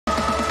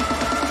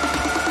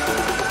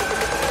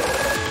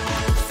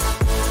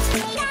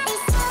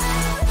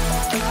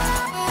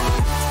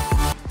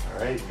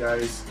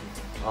guys?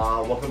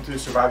 Welcome to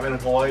Surviving in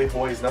Hawaii,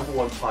 Hawaii's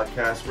 #1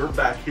 podcast. We're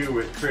back here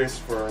with Chris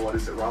for, what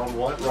is it, round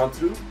one? Round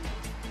two?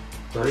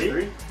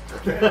 Three?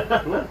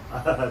 Okay, cool.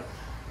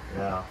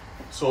 Yeah.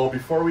 So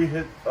before we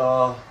hit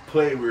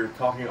play, we were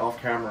talking off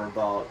camera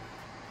about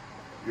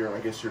your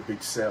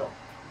big sale.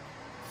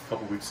 A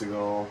couple weeks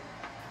ago,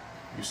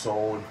 you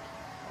sold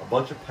a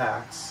bunch of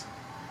packs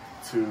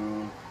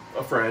to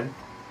a friend,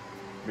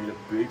 made a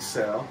big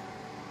sale.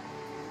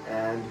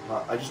 And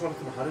I just wanted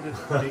to know, how did it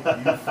make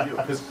you feel?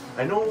 Because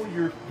I know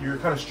you're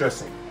kind of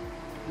stressing.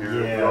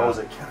 You're always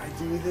like, can I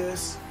do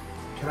this?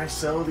 Can I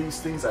sell these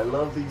things? I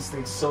love these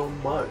things so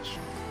much.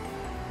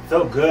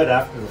 Felt good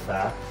after the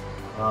fact.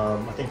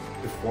 I think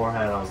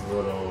beforehand I was a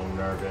little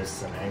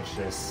nervous and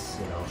anxious.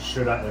 You know,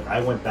 should I? Like,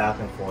 I went back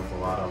and forth a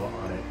lot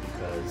on it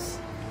because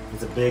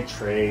it's a big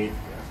trade,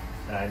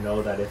 and I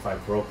know that if I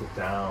broke it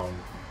down,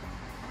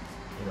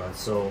 you know, and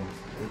so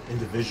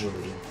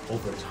individually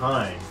over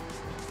time,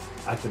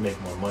 I could make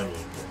more money.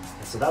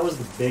 And so that was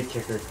the big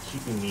kicker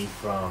keeping me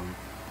from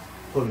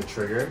pulling the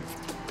trigger.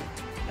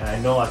 And I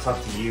know I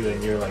talked to you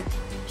and you're like,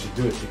 you should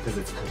do it because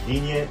it's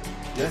convenient.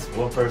 Yes. It's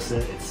one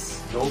person.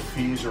 It's no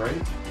fees, right?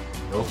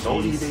 No fees.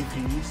 No eBay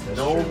fees.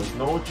 That's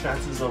no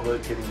chances of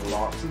it getting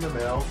lost in the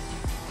mail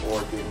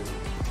or getting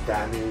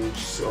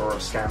damaged or a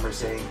scammer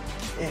saying,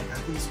 "Hey, I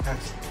got these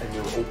packs," and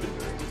you're open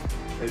already.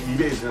 And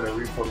eBay is gonna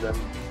refund them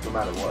no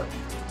matter what.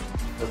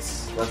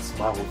 That's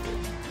my whole thing.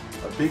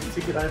 A big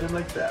ticket item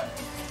like that,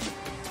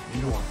 you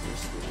don't want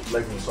this.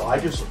 Like, so I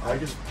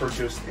just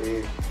purchased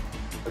a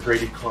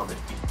graded Comet,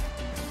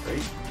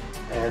 right?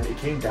 And it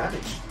came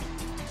damaged.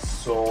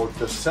 So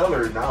the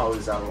seller now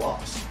is at a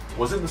loss.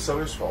 Wasn't the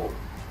seller's fault.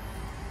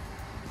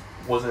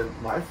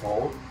 Wasn't my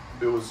fault.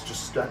 It was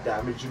just got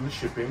damaged in the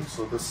shipping.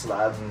 So the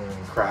slab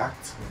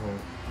cracked.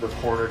 The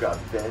corner got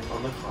bent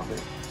on the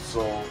Comet.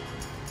 So,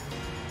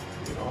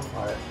 you know,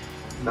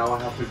 now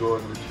I have to go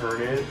and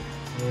return it.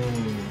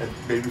 And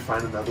maybe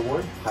find another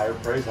one, higher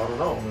price, I don't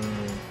know.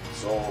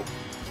 So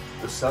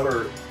the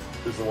seller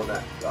is the one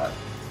that got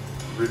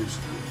really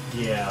screwed.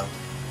 Yeah.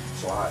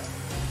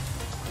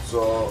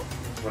 So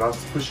when I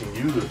was pushing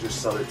you to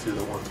just sell it to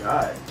the one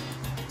guy,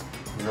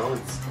 you know,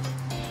 it's...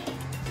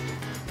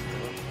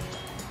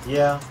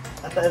 Yeah,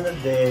 at the end of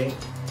the day,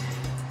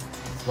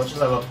 as much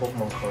as I love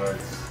Pokemon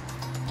cards,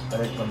 I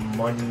think the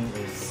money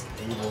is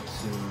able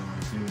to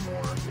do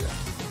more. Yeah.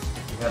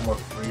 You have more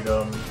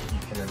freedom, you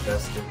can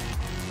invest it,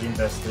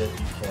 reinvest it,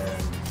 you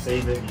can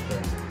save it, you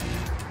can,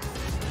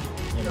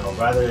 you know,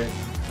 rather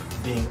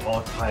being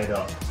all tied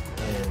up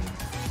in.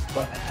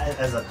 But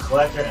as a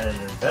collector and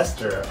an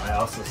investor, I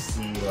also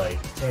see like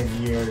 10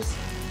 years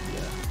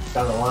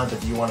down the line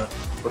that you want to.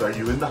 But are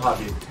you in the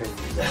hobby in 10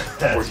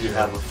 years? Or do you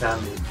have a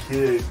family and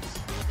kids,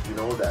 you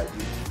know, that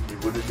you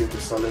wouldn't be able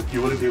to sell it,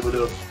 you wouldn't be able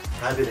to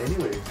have it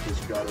anyway because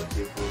you gotta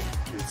pay for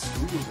its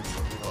schools and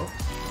stuff, you know?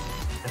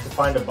 And to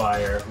find a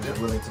buyer who's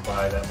willing to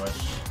buy that much.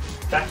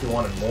 In fact, he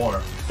wanted more.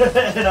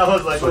 And I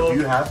was like, so do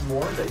you have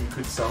more that you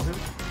could sell him?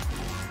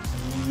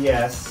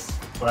 Yes,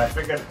 but I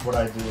figured what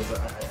I do is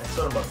I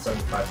sold about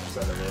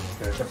 75% of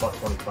it, I kept about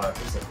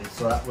 25%,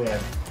 so that way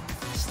I'm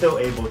still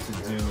able to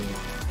do,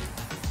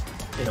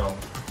 you know,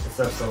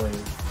 instead of selling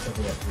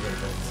something at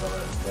 300, sell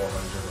it at 400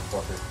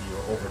 or 450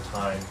 or over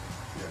time,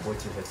 wait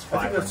till it hits 500.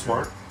 I think that's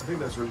smart. I think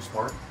that's really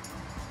smart.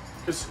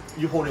 Because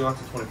you holding on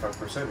to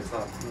 25% is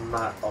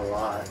not a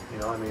lot, you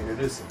know. I mean, it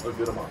is a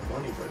good amount of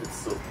money, but it's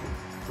still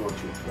going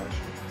to a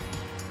collection.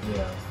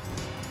 Yeah.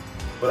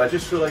 But I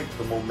just feel like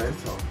the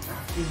momentum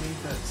after you made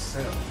that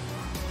sale,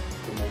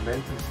 the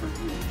momentum for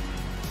you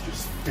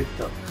just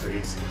picked up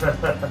crazy.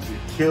 You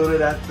killed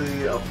it at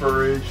the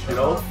Ridge, you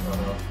know,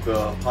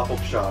 the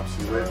pop-up shops.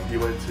 You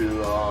went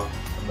to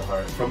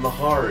from the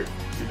heart.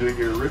 You're doing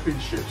your ripping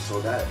ship,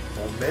 so that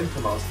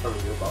momentum I was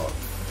telling you about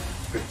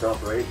picked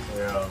up, right?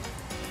 Yeah.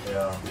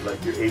 Yeah.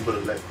 Like you're able to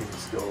let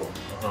things go.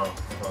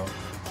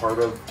 Part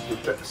of the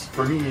best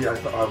for me,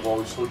 I've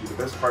always told you the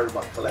best part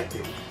about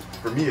collecting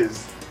for me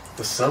is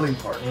the selling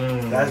part.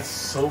 That's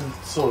so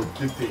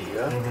addicting,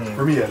 yeah.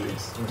 For me at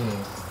least.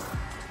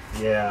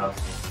 Yeah.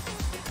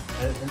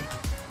 And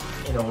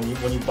you know,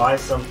 when you buy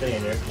something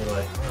and you're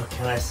like, oh,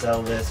 can I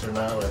sell this or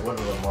not? Like, what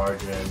are the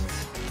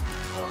margins?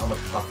 How much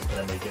profit can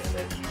I make it? And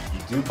then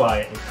you do buy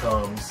it, it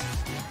comes.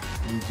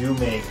 You do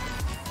make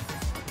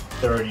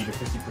 30 to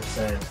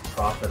 50%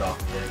 profit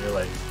off of it. You're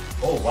like,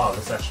 oh wow,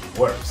 this actually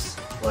works.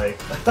 Like,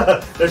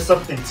 there's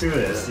something to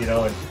this, you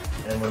know.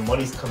 And when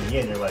money's coming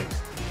in, you're like,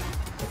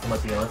 I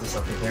might be onto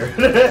something here.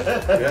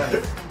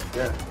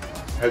 Yeah.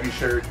 Have you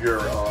shared your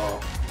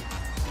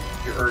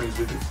earnings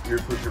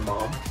with your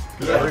mom?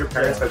 Because I know your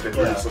parents have been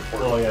really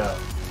supportive. Oh yeah,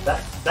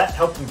 that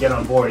helped me get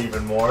on board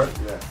even more.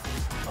 Yeah.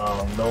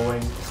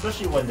 Knowing,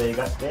 especially when they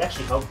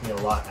actually helped me a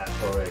lot at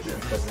Ridge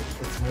because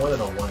it's more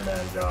than a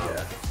one-man job.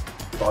 Yeah.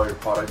 With all your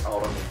product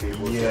out on the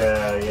table.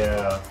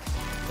 Yeah.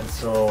 And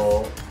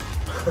so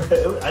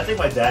I think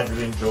my dad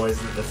really enjoys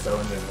the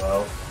selling as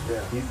well.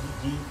 Yeah.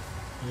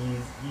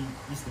 he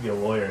used to be a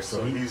lawyer,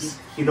 so he's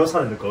he knows how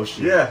to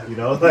negotiate. Yeah, you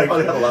know, like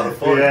had a lot of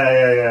fun.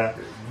 Yeah.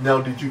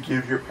 Now, did you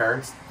give your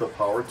parents the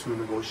power to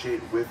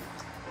negotiate with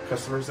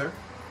customers there?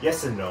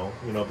 Yes and no,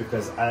 you know,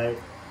 because I'm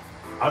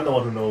the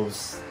one who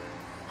knows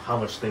how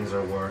much things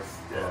are worth.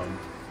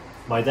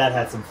 My dad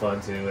had some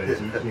fun too,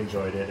 and he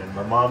enjoyed it. And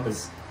my mom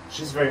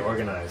she's very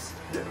organized.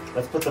 Yeah.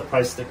 Let's put the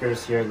price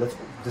stickers here. Let's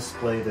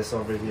display this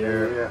over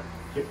here.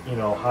 Yeah. You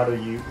know, how do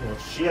you know,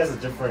 she has a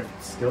different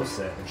skill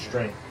set and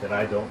strength that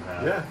I don't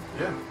have.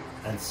 Yeah.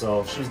 And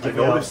so she's I giving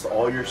noticed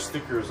all your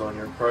stickers on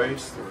your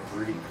price. They're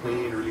really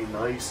clean, really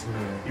nice.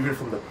 Mhm. Even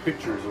from the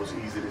pictures, it was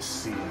easy to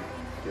see.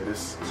 Yeah,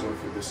 this is only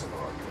for this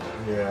amount.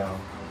 Yeah.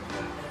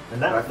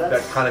 And that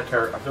that's kind of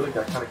carried. I feel like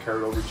that kind of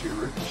carried over to your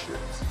Rippy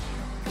ships.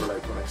 Where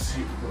like when I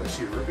see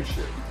the Rippy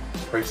ship,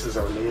 prices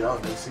are laid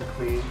out nice and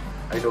clean.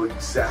 I know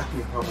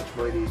exactly how much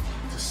money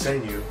to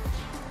send you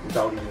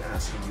without even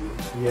asking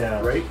you. Yeah.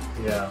 Right?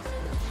 Yeah.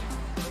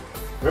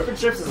 Ripping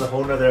chips is a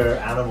whole other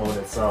animal in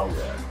itself.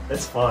 Yeah.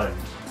 It's fun.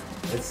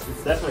 It's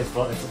definitely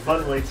fun. It's a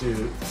fun way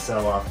to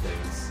sell off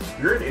things.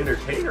 You're an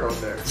entertainer on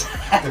there.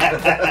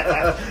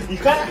 You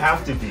kind of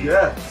have to be.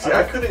 Yeah. See,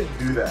 I couldn't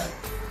do that.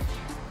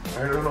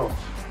 I don't know.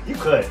 You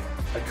could.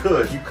 I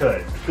could. You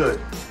could.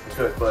 I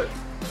could. But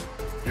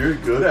you're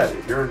good at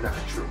it. You're a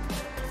natural.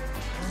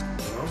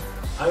 You know?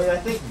 I mean, I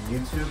think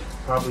YouTube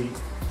probably,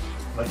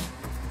 like,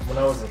 when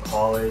I was in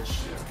college,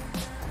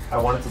 I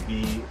wanted to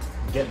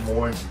get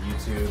more into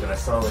YouTube, and I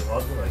saw like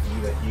all the like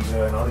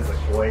Higa and all these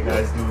like boy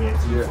guys doing it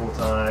too full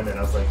time, and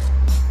I was like,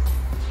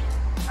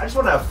 I just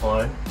want to have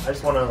fun. I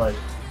just want to like,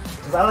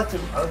 because I like to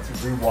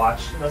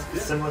rewatch. You know,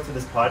 it's similar to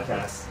this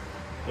podcast.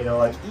 You know,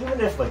 like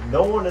even if like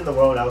no one in the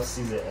world else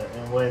sees it,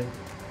 and when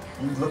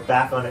you look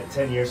back on it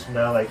 10 years from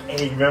now, like,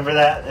 hey, remember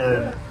that?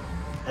 And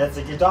it's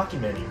like you're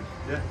documenting.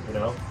 You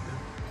know,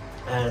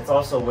 and it's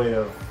also a way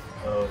of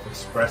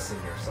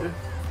expressing yourself.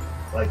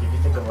 Like if you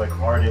think of like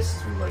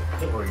artists who like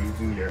paint, or you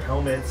do your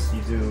helmets,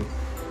 you do,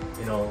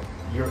 you know,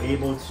 you're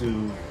able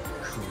to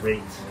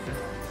create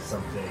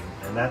something,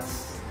 and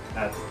that's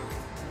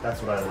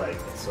what I like.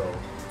 And so,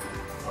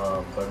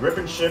 but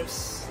ribbon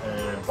ships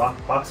and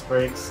box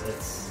breaks,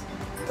 it's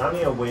not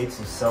only a way to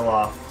sell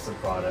off some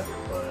product,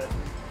 but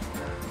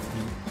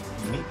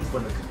you meet people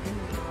in the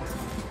community,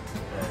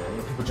 and you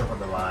know, people jump on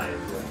the line,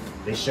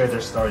 they share their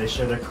story, they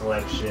share their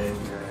collection,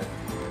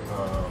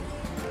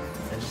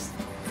 and just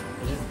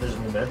there's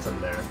momentum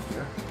there,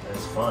 and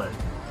it's fun,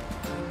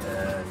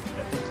 and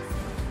I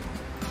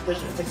think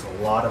it takes a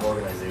lot of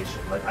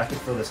organization. Like I could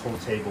fill this whole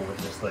table with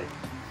just like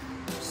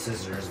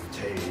scissors and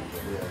tape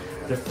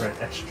and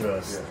different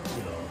extras,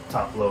 you know,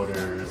 top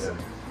loaders, and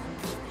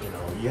you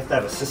know, you have to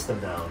have a system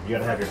down. You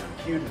gotta have your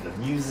computer, the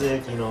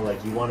music, you know,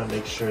 like you want to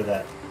make sure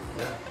that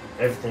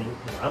everything.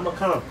 You know, I'm a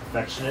kind of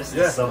perfectionist.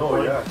 At some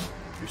point.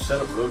 Your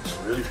setup looks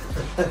really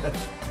professional.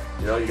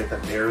 You know, you get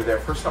that mirror there.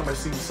 First time I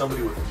seen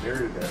somebody with a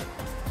mirror there,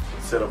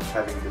 instead of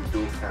having the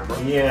dual camera.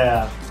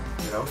 Yeah.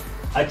 You know?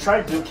 I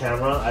tried dual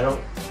camera.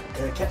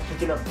 I kept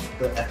picking up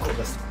the echo,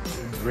 the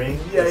ring,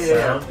 the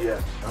sound.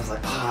 I was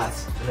like,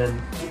 and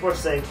then people are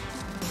saying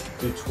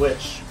do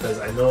Twitch, because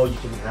I know you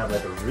can have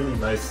like a really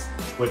nice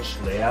Twitch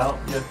layout.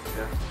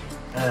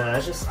 And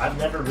I've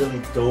never really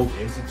dove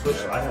into Twitch.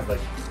 So I have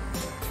like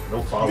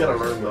no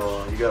followers.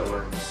 You gotta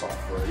learn the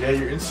software. Yeah,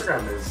 your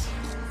Instagram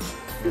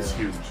is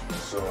huge.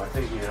 So I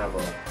think you have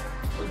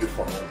a good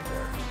following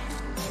there.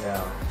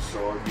 Yeah.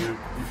 So you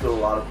feel a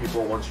lot of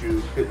people, once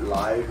you hit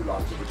live, a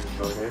lot of people just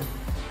join in.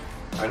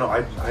 I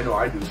know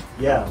I do.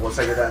 Yeah. Once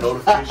I get that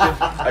notification,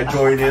 I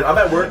join in. I'm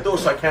at work though,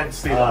 so I can't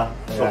stay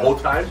the whole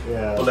time.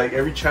 Yeah. But like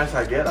every chance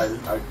I get,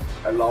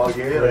 I log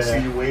in. I see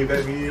you wave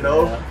at me, you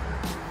know.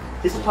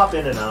 People pop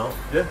in and out.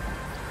 Yeah.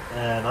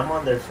 And I'm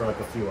on there for like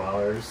a few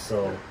hours,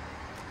 so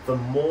the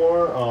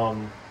more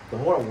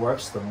it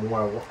works, the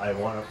more I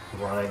want to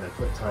grind and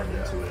put time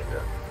into it.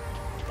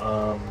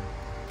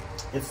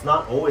 It's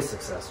not always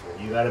successful.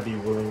 You got to be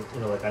willing. You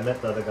know, like I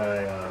met the other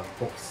guy,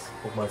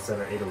 Pokemon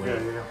Center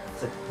 808.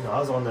 It's like, you know, I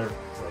was on there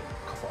for like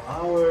a couple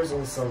hours,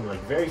 only selling like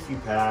very few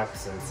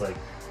packs, and it's like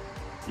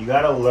you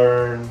got to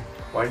learn.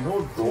 Well, I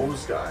know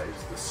those guys,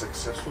 the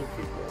successful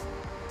people.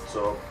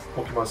 So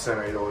Pokemon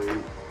Center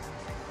 808,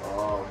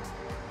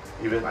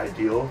 even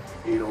Ideal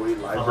 808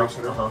 Live Break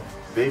Center,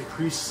 they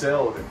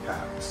pre-sell their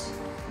packs,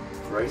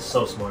 right?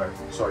 So smart.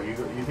 So are you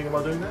think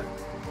about doing that?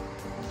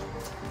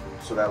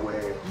 So that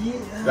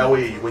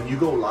way, when you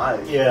go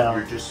live,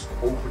 you're just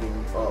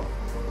opening up.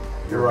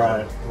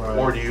 Right.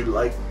 Or do you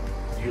like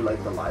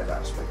the live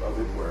aspect of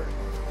it, where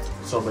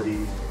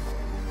somebody?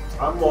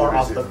 I'm more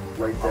off the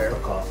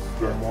cuff.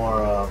 I'm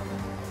more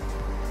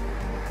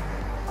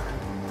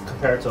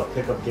compared to a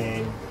pickup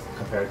game,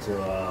 compared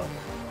to a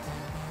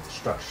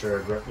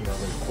structured, you know,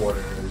 there's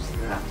quarters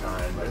and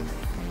halftime. Like,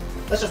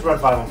 let's just run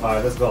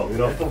 5-on-5. Let's go. You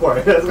know, 4.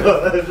 Let's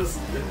go. Just,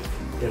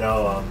 you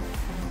know,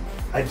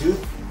 I do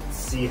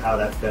see how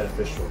that's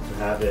beneficial to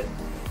have it,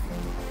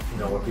 you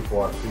know, where people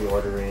are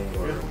pre-ordering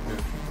or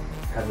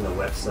having a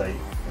website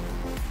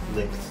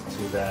linked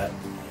to that.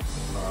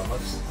 I'm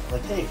just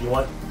like, hey, if you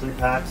want 3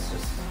 packs,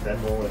 just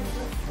then we'll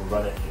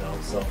run it, you know.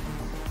 So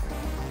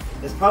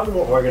it's probably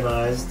more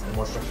organized and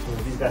more structured.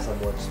 These guys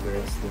have more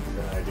experience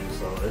than I do,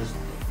 so there's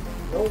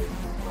no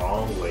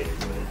wrong way to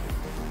do it.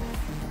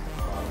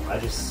 I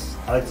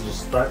like to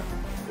just start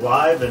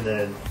live and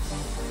then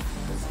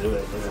let's do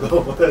it. Let's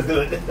go. Let's do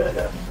it.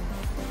 Yeah.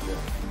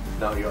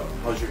 Now,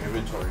 how's your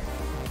inventory?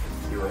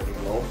 You're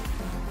running low?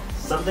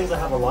 Some things I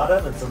have a lot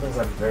of, and some things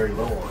I'm very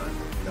low on.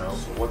 You know.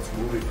 So what's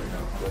moving right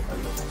now?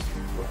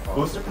 What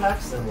Booster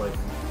packs and like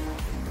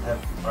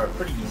are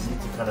pretty easy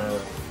to kind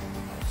of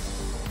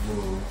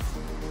move.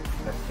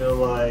 I feel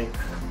like.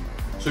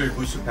 So your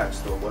booster packs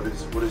though, what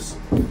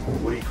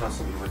are you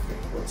constantly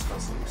ripping? What's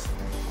constantly selling?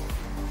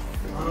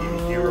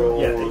 The Heroes.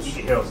 Yeah, the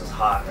Eevee Heroes is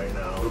hot right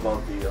now. What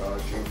about the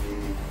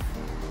Jamie?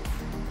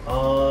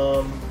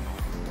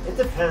 It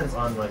depends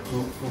on like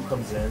who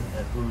comes in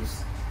and who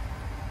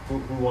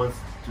wants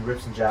to rip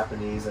some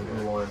Japanese and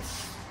who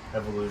wants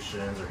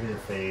evolutions or hidden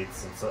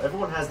fates, and so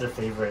everyone has their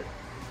favorite.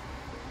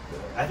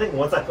 I think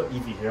once I put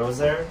Eevee Heroes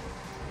there,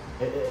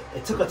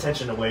 it took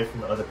attention away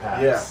from the other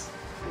packs.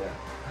 Yeah.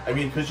 I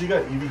mean, because you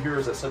got Eevee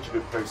Heroes at such a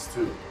good price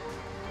too.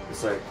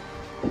 It's like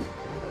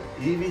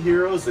Eevee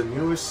Heroes, the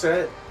newest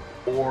set,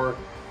 or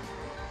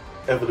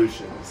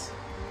Evolutions,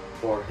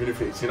 or Hidden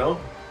Fates, you know?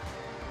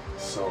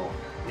 So,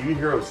 Eevee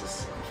Heroes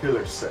is a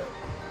killer set.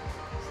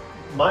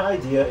 My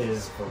idea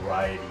is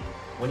variety.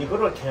 When you go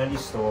to a candy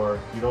store,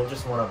 you don't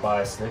just want to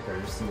buy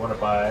Snickers. You want to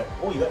buy,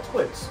 oh, you got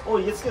Twix. Oh,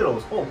 you get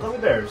Skittles. Oh, gummy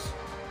bears.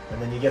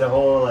 And then you get a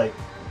whole, like,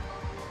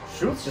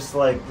 shoots, just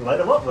like light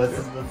them up. Let's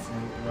you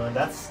know, and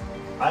that's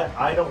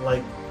I don't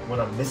like when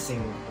I'm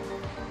missing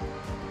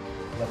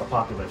like a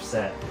popular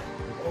set.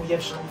 Oh, you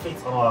have shiny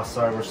fates. Oh,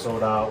 sorry, we're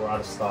sold out. We're out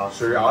of stock.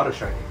 So you're out of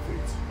shiny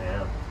fates.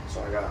 Yeah.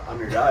 So I'm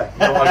your guy. You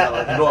know I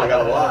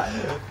got a lot.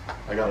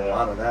 I got a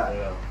lot of that.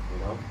 Yeah. You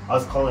know. I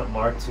was calling it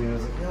Mark II. I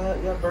was like,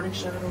 yeah, Burning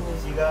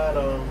Shadows. You got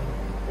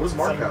What does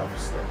Mark have?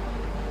 He's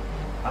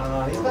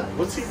got.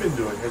 What's he been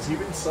doing? Has he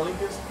been selling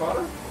his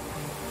product?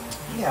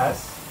 He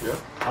has. Yeah.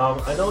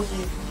 I know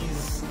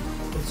he's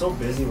been so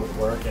busy with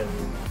work and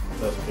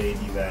the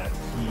baby that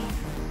he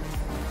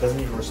doesn't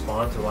even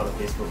respond to a lot of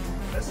Facebook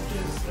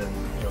messages, and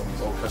you know,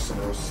 his old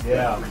customers.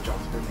 Yeah. Reach out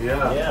to him.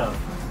 Yeah. Yeah.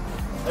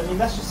 I mean,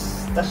 that's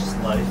just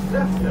life.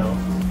 Yeah. You know,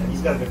 and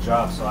he's got a good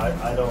job, so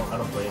I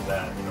don't blame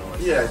that. You know.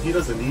 Like, Yeah, he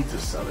doesn't need to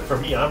sell it. For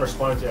me, I'm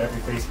responding to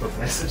every Facebook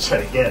message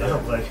I get.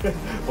 I'm like,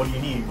 what do you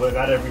need? Well, I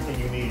got everything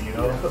you need. You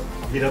know,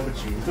 I'll meet up with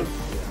you.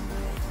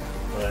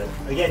 Yeah.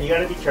 But again, you got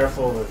to be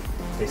careful with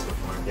Facebook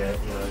market.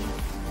 You know,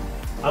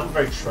 I'm a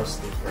very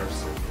trusting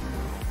person,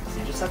 so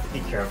you just have to be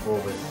careful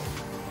with.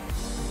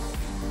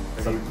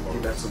 Have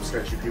you met some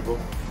sketchy people?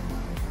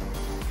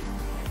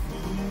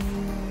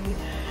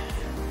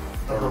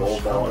 Or low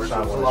ballers? There's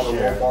a lot of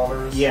low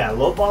ballers. Yeah,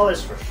 low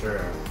ballers for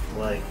sure.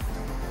 Like,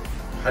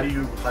 how do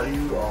you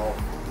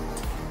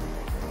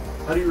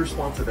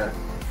respond to that?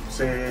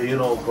 Say you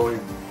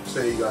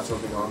got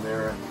something on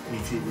there,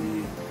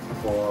 ETV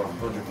for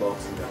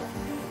 $100 and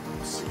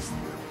got 60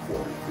 or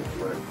 40, 50,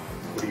 whatever.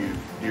 What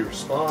do you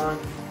respond?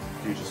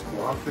 Do you just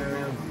block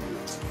them?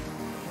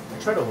 I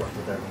try to work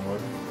with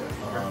everyone.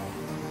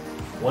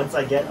 Once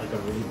I get like a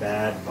really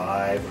bad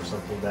vibe or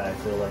something that I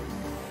feel like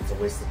it's a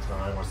waste of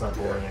time or it's not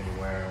going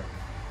anywhere,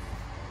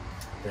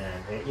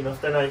 then you know, if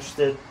they're not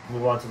interested,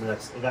 move on to the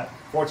next. I got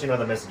 14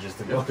 other messages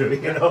to go through.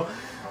 You know,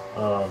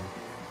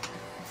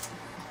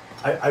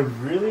 I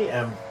really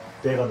am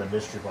big on the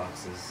mystery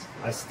boxes.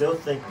 I still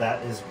think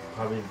that is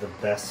probably the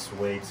best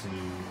way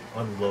to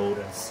unload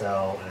and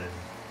sell and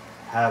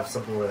have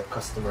something where the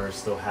customer is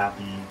still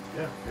happy.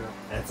 Yeah.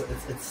 And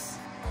it's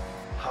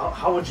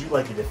how would you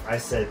like it if I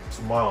said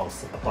tomorrow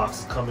a box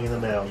is coming in the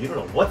mail, you don't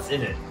know what's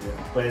in it,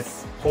 but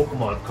it's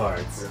Pokemon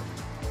cards.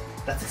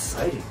 That's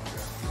exciting.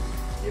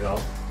 You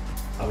know,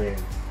 I mean,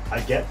 I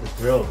get the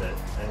thrill of it,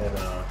 and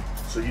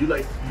so you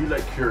like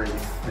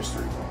curating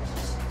mystery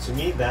boxes. To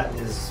me, that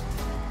is,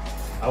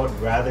 I would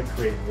rather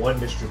create one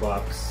mystery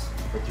box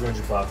for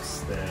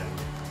 $300 than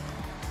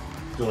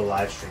do a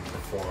live stream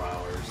for 4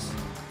 hours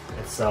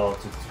and sell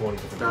to 20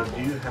 different people. Now,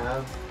 do you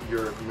have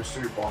your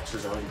mystery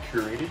boxes already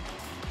curated?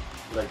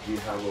 Like, do you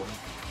have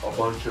a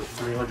bunch of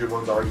 300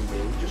 ones already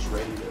made, just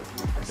ready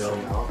to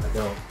send out? I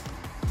don't.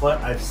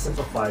 But I've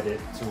simplified it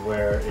to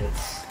where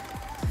it's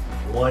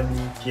one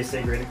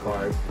PSA graded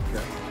card,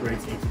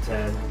 grades 8 to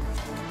 10,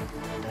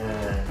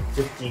 and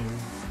 15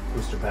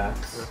 booster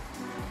packs.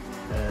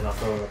 And I'll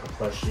throw like a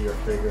plushie or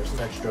figure, some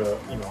extra,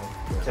 you know,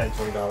 $10,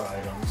 $20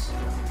 items.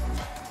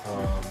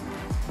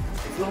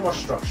 It's a little more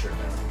structured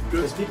now.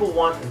 Because people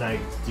want an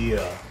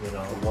idea, you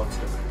know.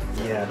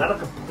 Yeah, not a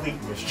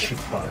complete mystery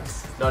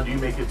box. Now, do you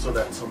make it so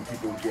that some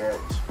people get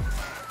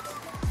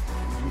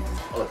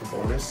like a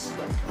bonus?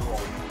 Like,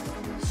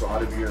 so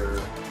out of your,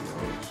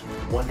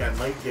 one guy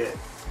might get,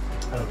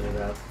 I don't do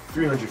that.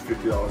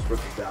 $350 worth of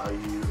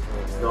value.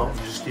 No, you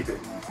just keep it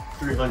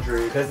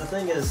 300. Because the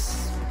thing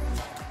is,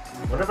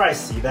 whenever I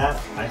see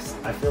that, I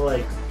feel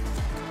like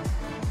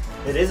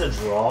it is a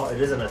draw, it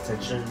is an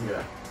attention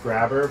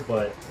grabber,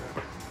 but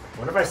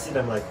whenever I see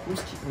them, like,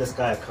 who's keeping this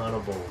guy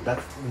accountable?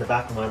 That's in the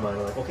back of my mind.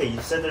 I'm like, okay, you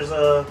said there's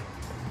a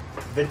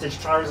vintage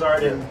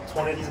Charizard in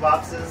 20 of these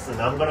boxes,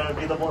 and I'm gonna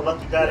be the more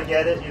lucky guy to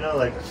get it. You know,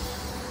 like,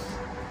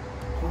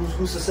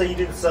 who's to say you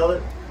didn't sell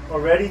it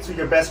already to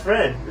your best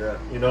friend? Yeah.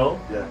 You know?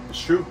 Yeah,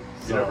 it's true.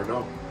 You So- never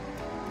know.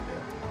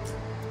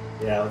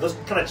 Yeah, those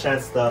kind of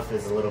chance stuff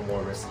is a little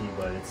more risky,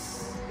 but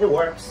it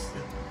works.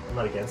 I'm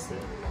not against it.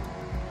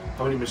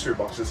 How many mystery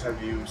boxes have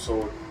you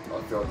sold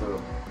throughout the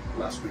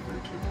last week or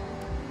two?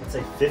 I'd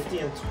say 50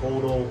 in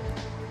total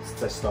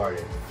since I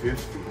started.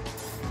 50.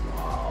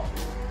 Wow.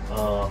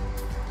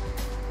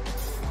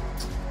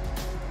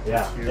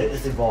 Yeah, Huge.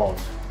 it's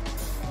evolved.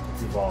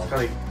 It's evolved.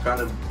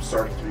 Kind of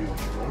starting to be what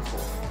you're known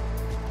for.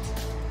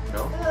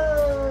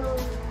 No?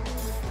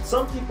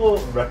 Some people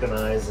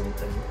recognize and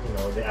you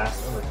know, they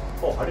ask them like,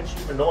 oh, how did you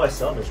even know I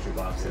sell mystery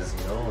boxes?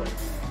 Yeah. You know, and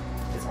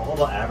it's all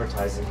about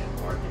advertising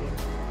and marketing.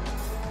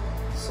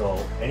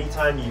 So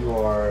anytime you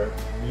are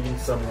meeting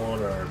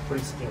someone or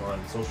putting something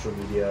on social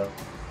media,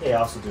 hey,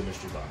 I also do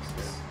mystery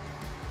boxes.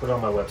 Put it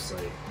on my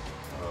website.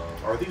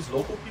 Are these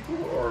local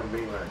people or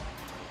mainland?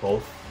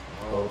 Both.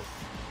 Oh.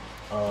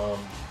 Both.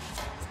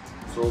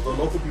 So the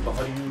local people,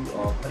 how do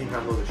you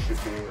handle the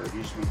shipping, or do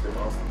you just meet them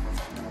up,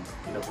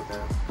 meet up with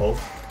them?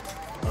 Both.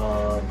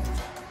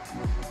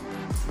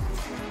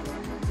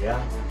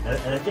 Yeah,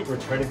 and I think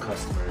returning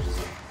customers is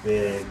a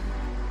big.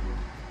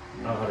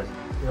 I don't know how to,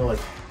 you know, like,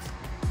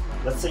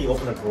 let's say you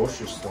open a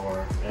grocery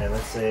store and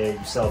let's say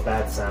you sell a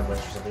bad sandwich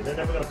or something, they're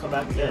never gonna come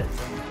back again.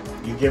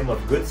 You give them a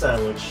good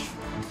sandwich,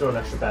 you throw an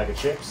extra bag of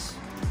chips,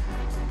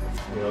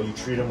 you know, you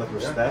treat them with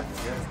respect,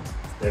 Yeah.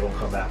 they're gonna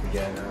come back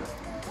again.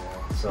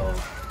 So,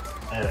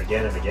 and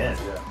again and again.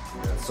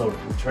 Yeah. So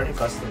returning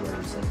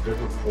customers and good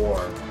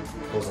rapport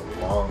goes a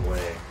long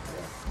way.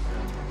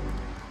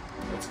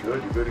 That's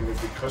good. You're building a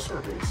good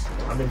customer base.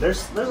 I mean,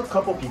 there's a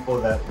couple people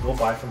that go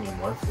buy from me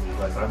monthly,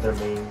 like I'm their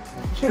main.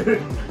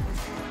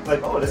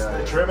 Like, oh, this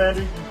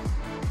Churmander,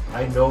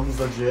 I know he's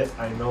legit.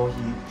 I know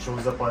he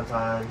shows up on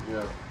time.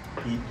 Yeah.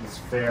 He's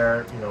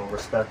fair, you know,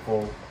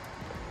 respectful.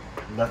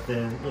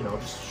 Nothing, you know,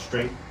 just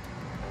straight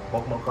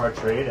Pokemon card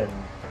trade, and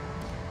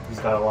he's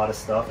got a lot of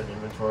stuff and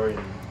inventory,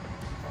 and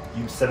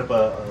you set up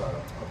a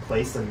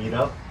place and meet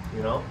up,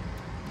 you know,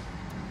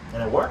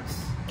 and it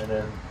works, and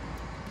then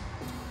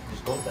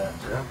just go with that.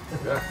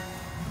 Yeah.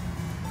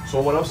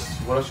 So what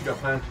else you got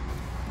planned?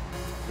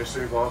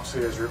 Mystery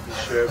boxes, ripping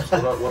ships.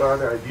 What are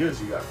other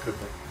ideas you got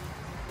cooking?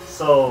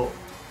 So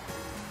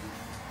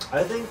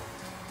I think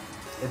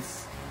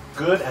it's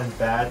good and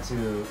bad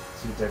to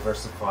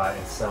diversify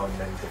and sell in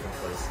many different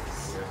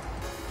places. Yeah.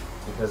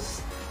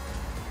 Because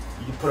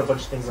you can put a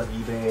bunch of things on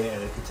eBay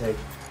and it could take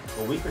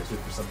a week or two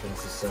for some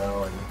things to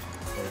sell, and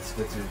it's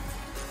good to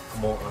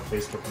promote on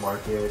Facebook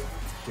Market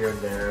here and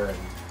there and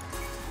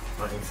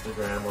on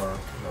Instagram or,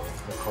 you know,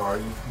 the car.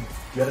 You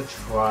gotta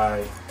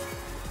try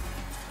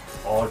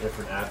all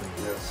different avenues.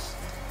 Yes.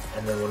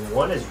 And then when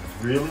one is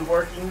really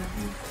working,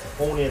 you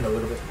hone in a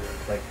little bit.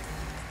 Like,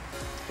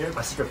 here's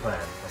my secret plan.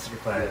 My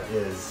secret plan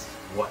is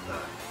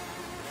Whatnot.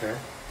 Okay.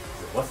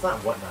 What's not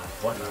Whatnot?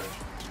 Whatnot.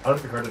 I don't know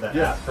if you've heard of that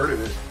Yeah, app. heard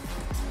of it.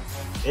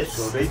 It's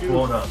So they do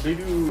blown up. They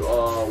do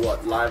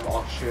what, live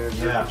auctions,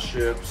 Yeah. ripping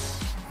ships.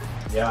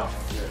 Yeah.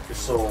 Yeah.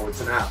 So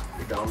it's an app.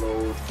 You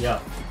download. Yeah.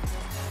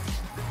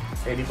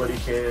 Anybody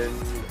can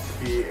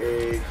be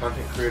a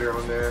content creator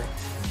on there.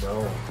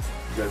 No.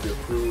 You gotta be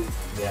approved.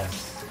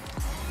 Yes.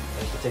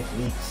 And it could take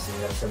weeks.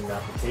 You gotta send an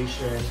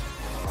application.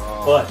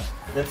 Oh. But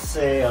let's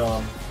say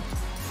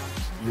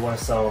you want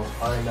to sell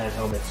Iron Man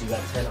helmets. You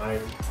got 10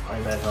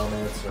 Iron Man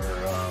helmets or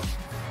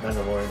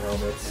Mandalorian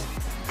helmets.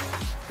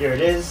 Here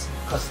it is,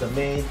 custom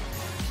made,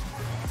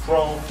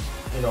 chrome.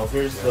 You know,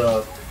 here's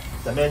the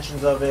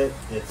dimensions of it.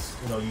 It's,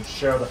 you know, you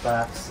share the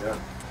facts. Yeah.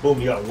 Boom,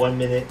 you got 1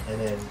 minute, and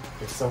then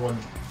if someone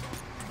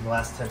in the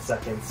last 10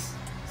 seconds,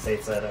 say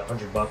it's at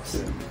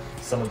 $100,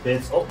 someone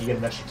bids, oh, you get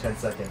an extra 10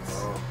 seconds.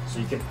 Oh. So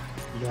you can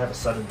have a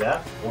sudden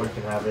death, or you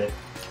can have it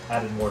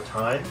added more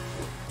time,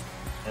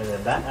 and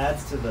then that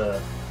adds to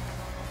the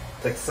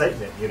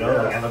excitement, you know?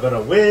 Yeah. Like, am I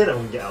gonna win? I'm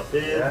gonna get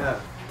outbid. Yeah.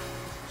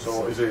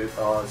 So is it?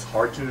 It's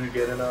hard to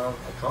get an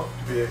account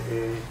to be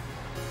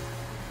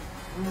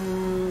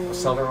a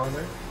seller on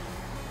there,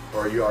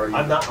 or are you already?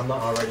 I'm not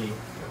already,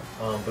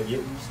 but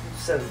you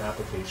send an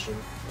application.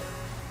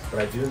 But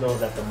I do know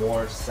that the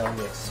more selling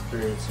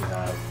experience you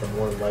have, the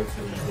more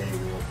likely they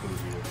will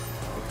approve you.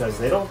 Because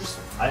they don't just,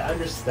 I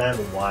understand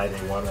why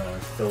they want to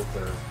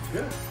filter.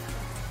 Yeah.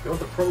 They want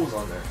the pros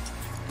on there.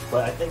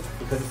 But I think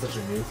because it's such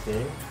a new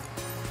thing,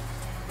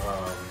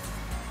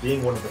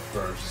 being one of the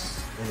first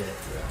in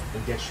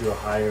it gets you a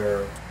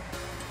higher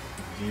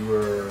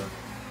viewer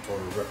or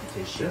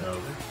reputation of,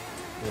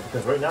 you know,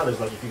 because right now there's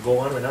like, if you go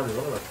on right now, there's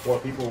only like 4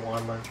 people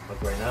on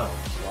like right now.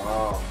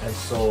 Wow. And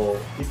so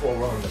people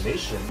around the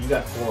nation, you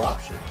got 4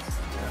 options.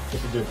 Yeah.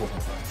 If you're doing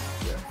Pokemon cards.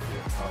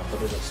 Yeah. But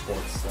there's like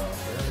sports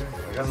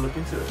stuff. I gotta look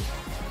into it.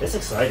 It's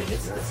exciting.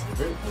 It's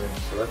very good.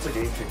 So that's a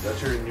game changer.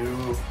 That's your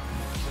new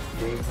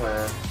game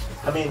plan.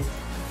 I mean,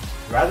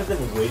 rather than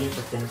waiting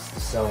for things to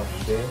sell on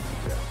eBay,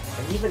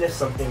 And even if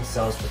something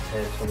sells for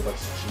 10, 20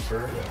 bucks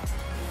cheaper, Yeah.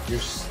 you're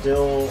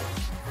still,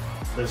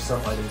 there's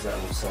some items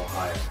that will sell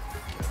higher.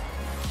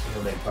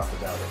 You'll make profit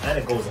value. And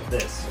it goes like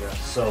this. Yeah.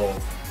 So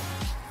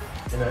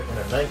in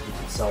a night you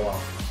can sell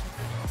off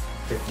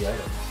 50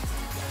 items.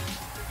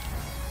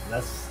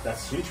 And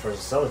that's huge for a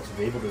seller to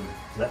be able to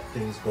let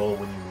things go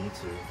when you need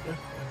to. Yeah.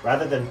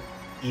 Rather than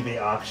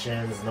eBay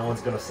auctions, no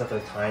one's gonna set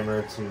their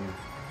timer to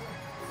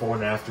 4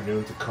 in the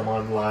afternoon to come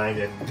online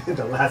and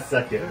the last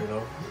second, you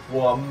know.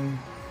 Well,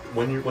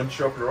 when you're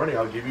up and running,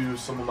 I'll give you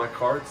some of my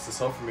cards to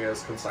sell for me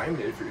as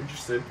consignment if you're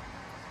interested.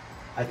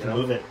 I can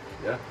move it.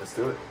 Yeah, let's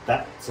do it.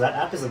 So that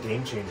app is a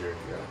game changer.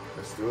 Yeah,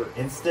 let's do it.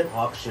 Instant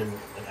auction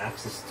and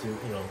access to,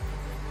 you know,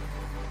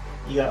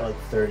 you got like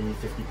 30,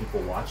 50 people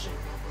watching.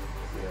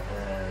 Yeah.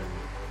 And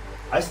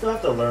I still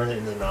have to learn the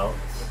ins and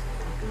outs,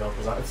 you know,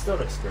 because it's still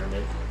an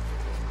experiment.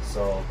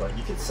 So, but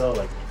you can sell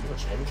like pretty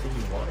much anything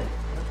you wanted.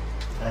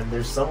 And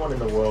there's someone in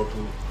the world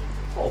who,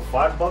 oh,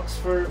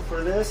 $5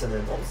 for this, and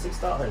then oh,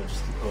 $6, and it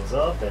just goes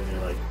up, and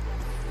you're like,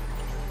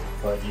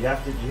 but you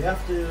have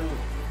to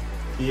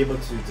be able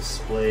to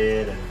display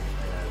it and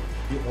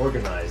be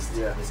organized.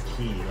 Yeah. Is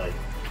key. Like,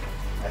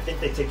 I think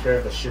they take care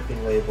of the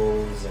shipping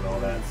labels and all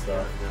that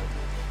stuff. Yeah.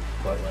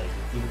 But like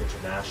even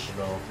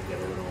international can get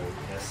a little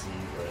messy,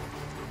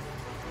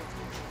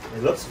 but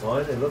it looks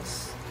fun. It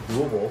looks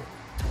doable.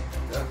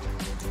 Yeah.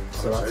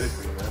 So I'm excited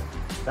for you, man.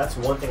 that's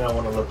one thing I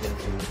want to look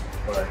into.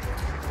 But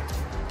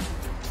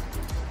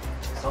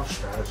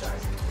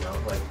self-strategizing, you know,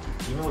 like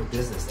even with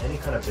business, any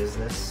kind of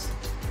business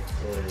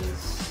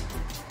is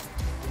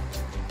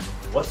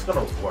what's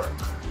gonna work.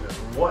 Yeah.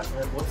 What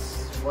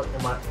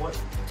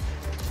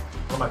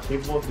am I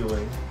capable of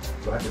doing?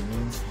 Do I have the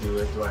means to do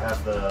it? Do I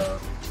have the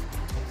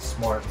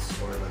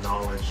smarts or the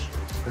knowledge?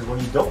 Because when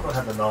you don't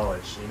have the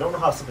knowledge, you don't know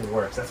how something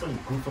works, that's when you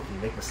goof up and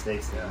you make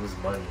mistakes and you lose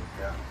money.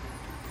 Yeah.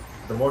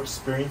 The more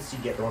experience you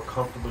get, the more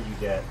comfortable you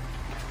get,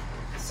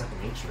 it's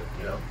second nature,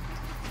 you know?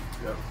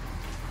 Yep.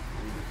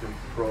 You become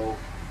pro,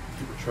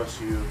 people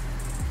trust you,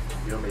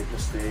 you don't make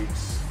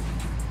mistakes,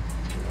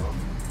 you know.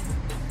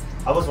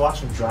 I was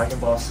watching Dragon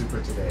Ball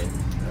Super today,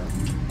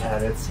 Yeah.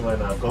 and it's when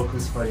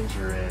Goku's fighting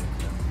Jiren,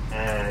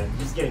 and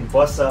he's getting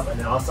bust up, and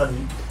then all of a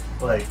sudden,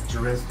 like,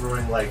 Jiren's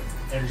throwing, like,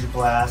 energy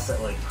blasts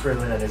at, like,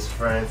 Krillin and his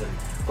friends, and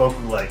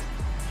Goku, like,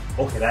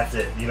 okay, that's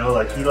it, you know,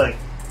 like, he, like,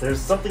 there's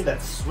something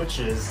that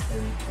switches,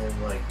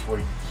 and like, where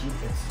it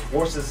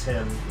forces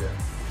him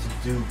to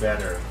do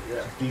better,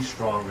 Yeah. to be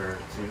stronger,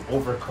 to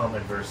overcome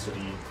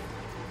adversity,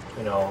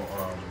 you know,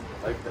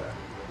 I like that.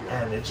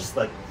 Yeah. and it's just,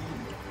 like,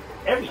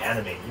 every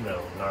anime, you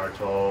know,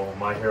 Naruto,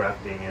 My Hero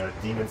Academia,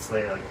 Demon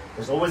Slayer, like,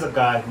 there's always a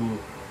guy who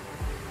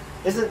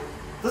doesn't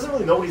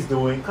really know what he's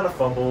doing, kind of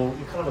fumble,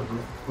 he's kind of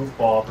a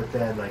goofball, but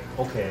then, like,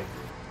 okay,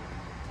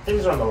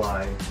 things are on the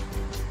line,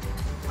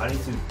 I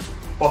need to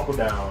buckle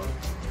down,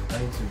 I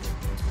need to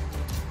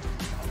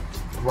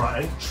grind,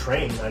 I need to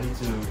train, I need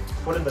to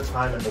put in the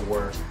time and the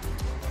work,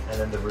 and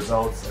then the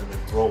results and the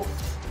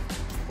growth,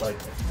 like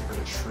for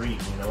the tree,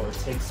 you know, it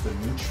takes the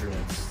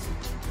nutrients,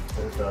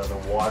 the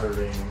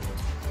watering,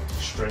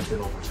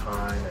 strengthen over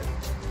time,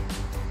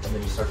 and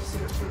then you start to see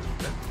the fruit.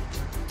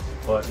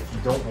 But if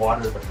you don't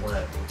water the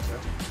plant,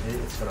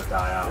 it's gonna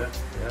die out.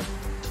 Yeah.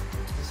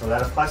 So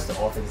that applies to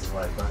all things in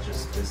life, not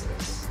just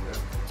business,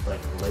 like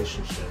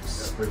relationships,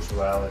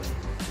 spirituality,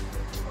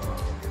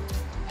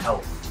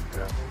 health.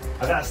 Yeah.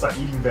 I gotta start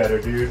eating better,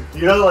 dude.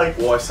 You know, like.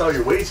 Well, I saw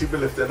your weights. You've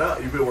been lifting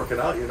up. You've been working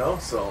out. You know,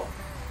 so.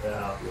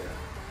 Yeah. Yeah.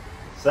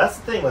 So that's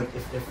the thing. Like,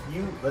 if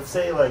you let's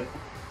say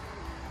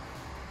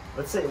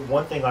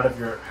one thing out of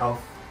your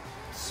health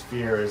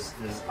sphere is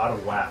out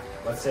of whack.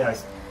 Let's say I'm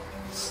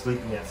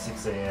sleeping at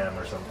 6 a.m.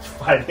 or something,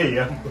 5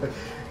 a.m.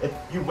 If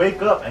you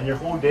wake up and your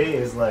whole day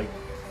is like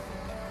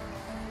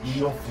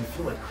you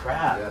feel like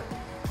crap. Yeah.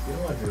 You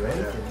don't want to do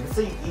anything. Let's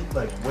say you eat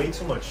like way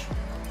too much,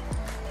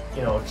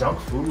 you know, junk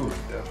food.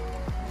 Yeah.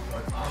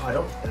 Like, oh, I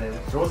don't, and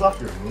it throws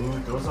off your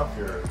mood, throws off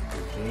your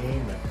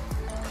game,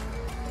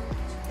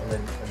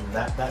 and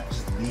that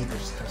just leads, it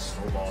just kind of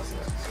snowballs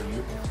it. So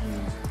if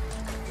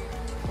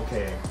you,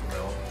 okay, you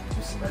know, you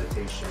do some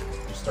meditation,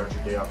 you start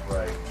your day off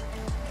right,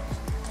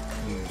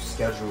 you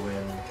schedule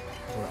in,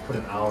 I'm gonna put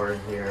an hour in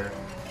here,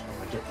 I'm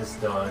gonna get this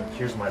done,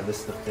 here's my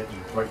list of things,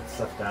 you write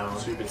stuff down.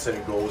 So you've been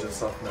setting goals and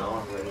stuff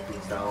now, and writing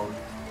things down.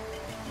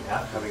 You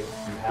have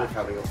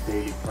Having a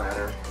daily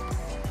planner.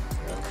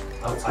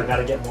 I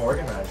gotta get more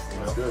organized, you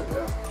know? That's good,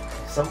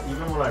 yeah.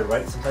 Even when I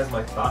write, sometimes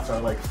my thoughts are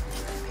like,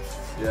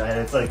 Yeah. and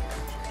it's like,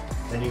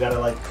 then you gotta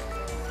like,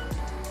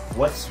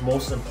 what's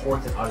most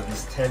important out of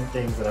these 10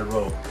 things that I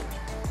wrote?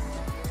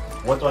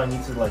 What do I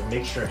need to like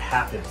make sure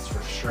happens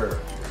for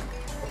sure?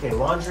 Okay,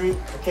 laundry,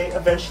 okay,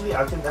 eventually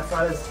I can, that's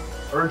not as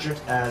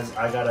urgent as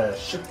I gotta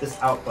ship this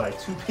out by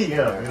 2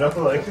 p.m., you know,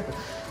 like,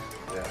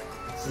 Yeah.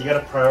 so you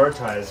gotta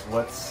prioritize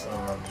what's,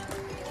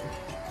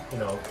 you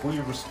know, who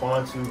you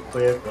respond to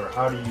quick, or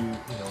how do you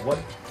know, what,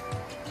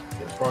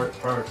 you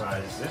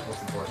prioritize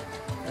what's important.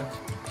 Yeah.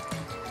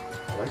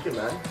 I like it,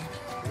 man.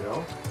 You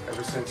know,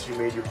 ever since you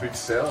made your big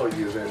sale,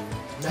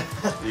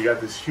 you got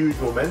this huge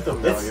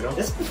momentum now. You know,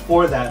 it's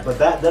before that, but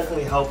that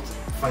definitely helped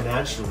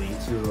financially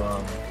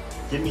to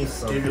give me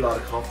some. Gave you a lot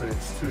of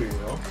confidence too. You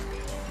know.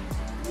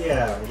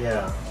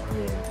 Yeah. I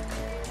mean,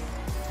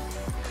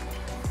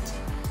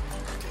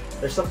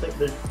 there's something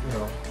that, you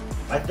know,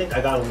 I think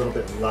I got a little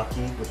bit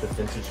lucky with the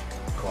vintage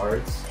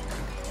cards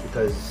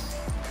because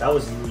that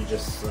was really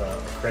just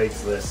a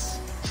Craigslist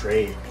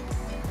trade,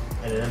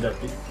 and it ended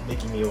up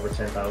making me over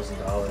 $10,000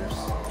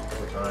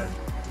 over time.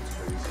 It's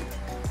crazy.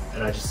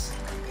 And I just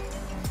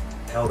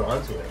held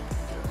on to it,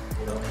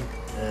 you know.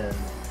 And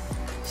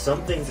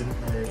some things in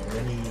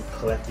any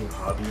collecting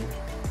hobby,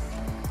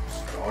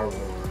 Star Wars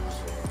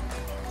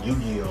or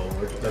Yu-Gi-Oh,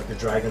 or like the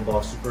Dragon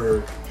Ball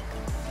Super,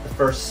 the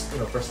first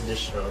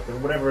edition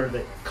of whatever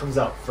that comes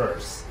out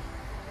first.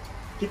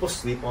 People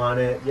sleep on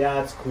it.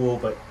 Yeah, it's cool,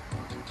 but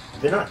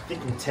they're not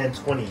thinking 10,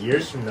 20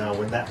 years from now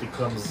when that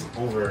becomes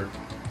over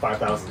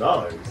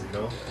 $5,000, you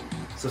know?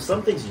 So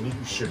some things you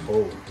should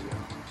hold.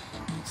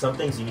 Some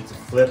things you need to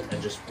flip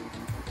and just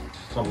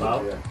pump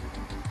out. Yeah.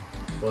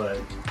 But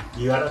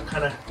you gotta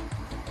kind of,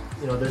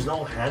 you know, there's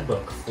no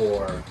handbook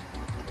for,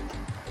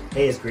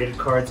 hey, is graded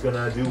cards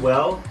gonna do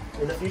well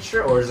in the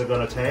future, or is it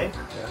gonna tank?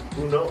 Yeah.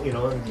 Who knows? You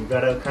know, and you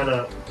gotta kind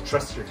of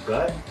trust your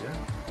gut. Yeah.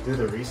 Do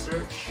the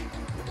research.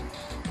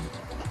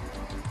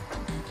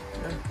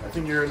 Yeah. I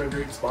think you're in a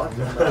great spot.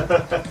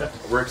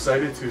 We're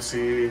excited to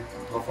see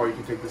how far you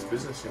can take this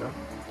business. You know.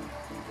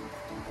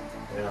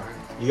 Yeah.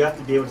 You have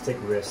to be able to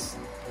take risks.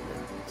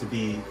 To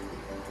be,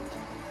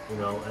 you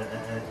know,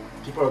 and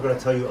people are going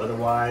to tell you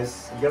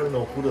otherwise. You got to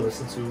know who to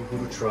listen to, who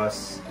to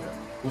trust,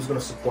 who's going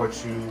to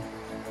support you.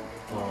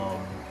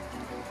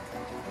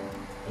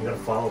 You got to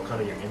follow kind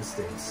of your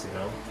instincts, you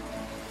know,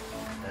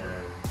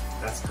 and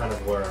that's kind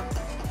of where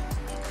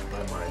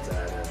my mind's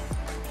at. And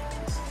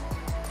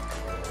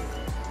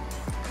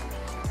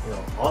you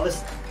know, all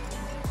this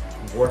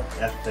work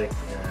ethic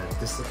and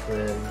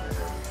discipline and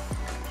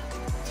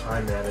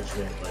time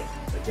management, like,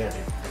 again,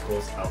 it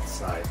goes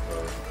outside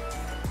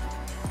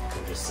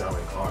of just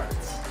selling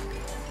cards.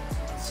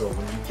 So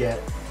when you get,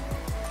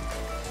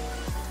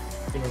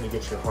 I think when you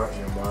get your heart and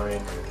your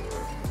mind and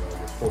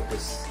your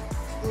focus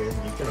in,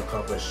 you can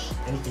accomplish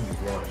anything you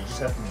want. You just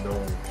have to know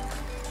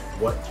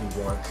what you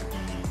want to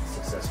be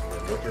successful in,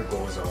 what your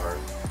goals are,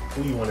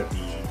 who you want to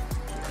be,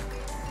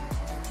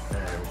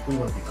 and who you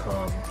want to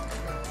become,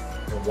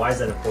 and why is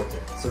that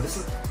important. So this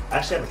is, I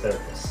actually have a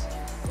therapist.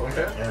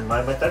 Okay. And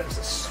my therapist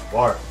is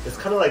smart. It's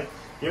kind of like,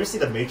 you ever see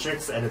The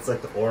Matrix and it's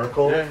like the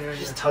Oracle? Yeah. She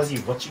just tells you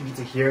what you need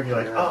to hear and you're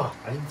like, oh,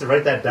 I need to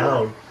write that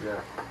down. Yeah.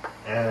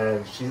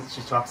 And she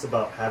talks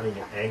about having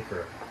an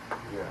anchor.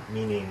 Yeah.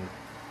 Meaning,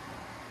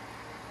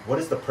 what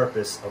is the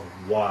purpose of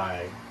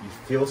why you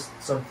feel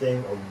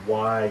something, or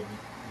why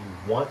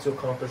you want to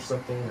accomplish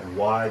something,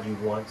 why you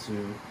want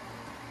to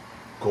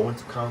go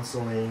into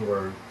counseling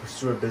or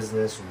pursue a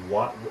business?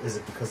 What is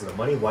it? Because of the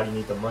money? Why do you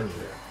need the money?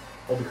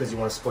 Or because you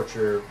want to support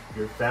your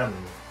family?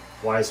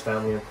 Why is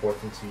family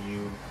important to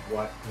you?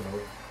 What, you know,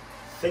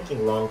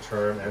 thinking long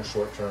term and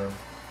short term.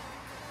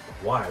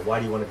 Why? Why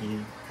do you want to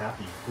be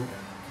happy?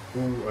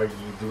 Who are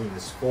you doing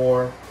this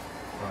for?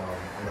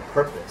 And the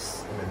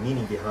purpose and the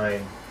meaning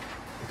behind.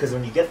 Because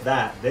when you get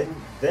that, then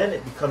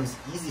it becomes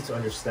easy to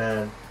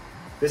understand.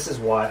 This is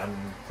why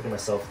I'm putting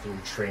myself through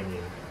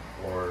training,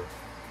 or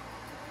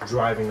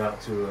driving out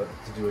to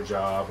do a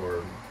job,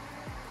 or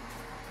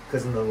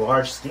because in the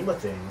large scheme of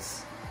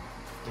things,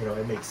 you know,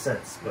 it makes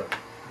sense. But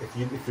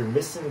if you're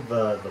missing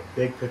the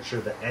big picture,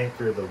 the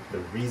anchor, the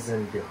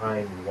reason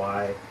behind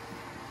why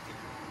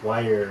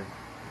you're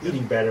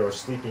eating better or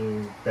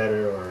sleeping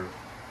better or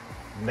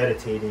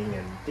meditating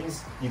and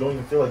things you don't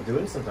even feel like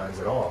doing sometimes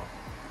at all.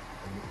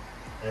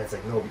 And it's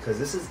like, no, because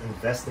this is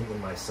investing in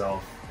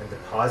myself and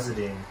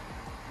depositing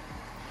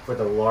for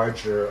the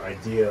larger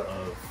idea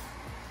of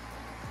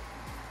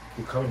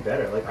becoming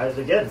better. Like,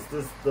 again, it's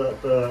this,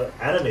 the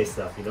anime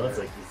stuff, you know, it's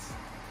like, it's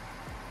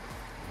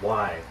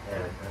why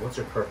and what's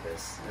your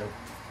purpose,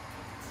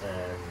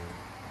 and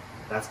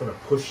that's going to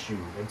push you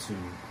into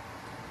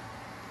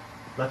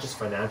not just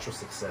financial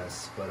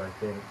success, but I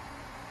think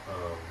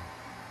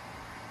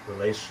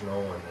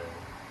relational and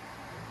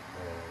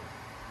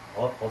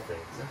all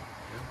things. Yeah.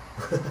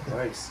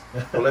 Nice.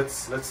 Well,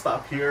 let's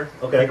stop here.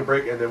 Okay. Take a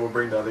break, and then we'll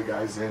bring the other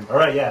guys in. All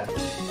right. Yeah.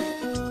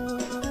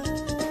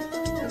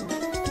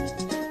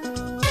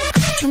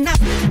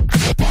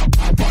 Churmander.